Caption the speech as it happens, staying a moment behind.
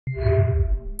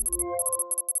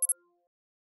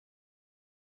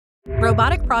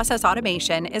Robotic process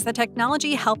automation is the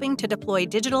technology helping to deploy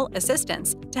digital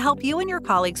assistants to help you and your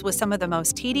colleagues with some of the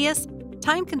most tedious,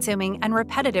 time-consuming, and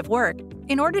repetitive work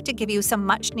in order to give you some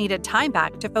much-needed time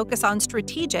back to focus on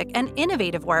strategic and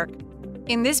innovative work.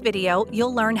 In this video,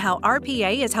 you'll learn how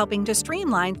RPA is helping to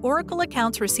streamline Oracle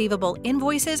Accounts Receivable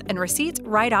invoices and receipts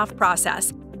write-off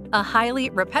process, a highly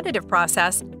repetitive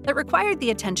process that required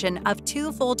the attention of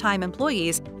 2 full-time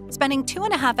employees spending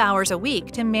 2.5 hours a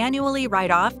week to manually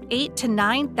write off 8,000 to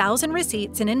 9,000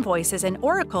 receipts and invoices in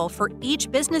Oracle for each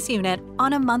business unit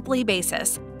on a monthly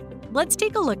basis. Let's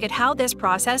take a look at how this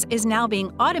process is now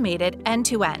being automated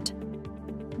end-to-end.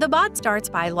 The bot starts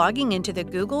by logging into the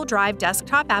Google Drive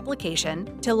desktop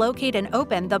application to locate and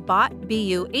open the Bot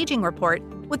BU Aging Report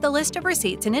with the list of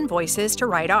receipts and invoices to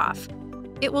write off.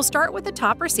 It will start with the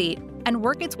top receipt and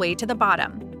work its way to the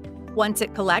bottom. Once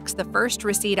it collects the first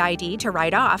receipt ID to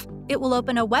write off, it will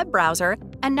open a web browser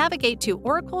and navigate to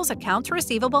Oracle's Accounts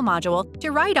Receivable module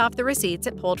to write off the receipts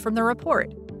it pulled from the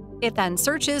report. It then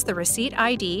searches the receipt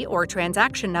ID or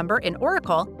transaction number in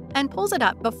Oracle and pulls it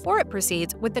up before it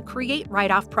proceeds with the Create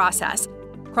Write-Off process,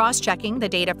 cross-checking the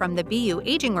data from the BU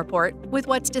Aging Report with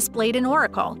what's displayed in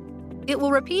Oracle. It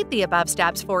will repeat the above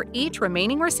steps for each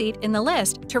remaining receipt in the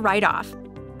list to write off.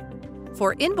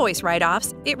 For invoice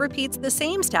write-offs, it repeats the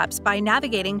same steps by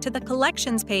navigating to the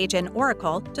Collections page in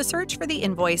Oracle to search for the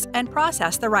invoice and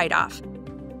process the write-off.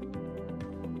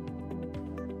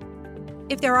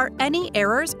 If there are any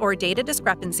errors or data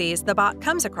discrepancies the bot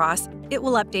comes across, it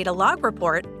will update a log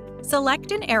report,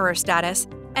 select an error status,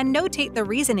 and notate the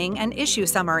reasoning and issue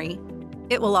summary.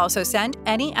 It will also send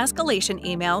any escalation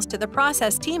emails to the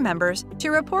process team members to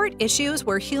report issues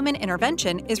where human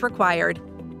intervention is required.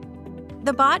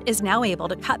 The bot is now able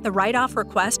to cut the write-off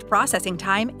request processing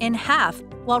time in half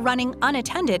while running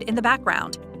unattended in the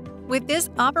background. With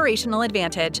this operational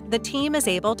advantage, the team is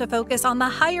able to focus on the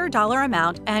higher dollar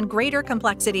amount and greater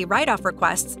complexity write-off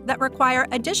requests that require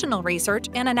additional research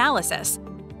and analysis.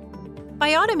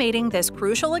 By automating this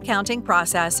crucial accounting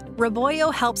process,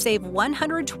 Roboyo helps save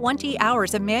 120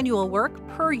 hours of manual work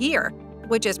per year,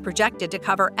 which is projected to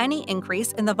cover any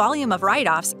increase in the volume of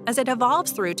write-offs as it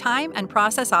evolves through time and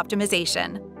process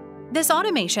optimization. This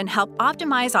automation helps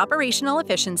optimize operational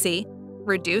efficiency,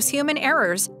 reduce human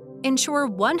errors, ensure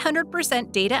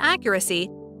 100% data accuracy,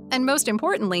 and most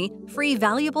importantly, free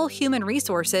valuable human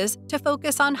resources to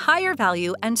focus on higher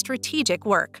value and strategic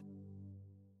work.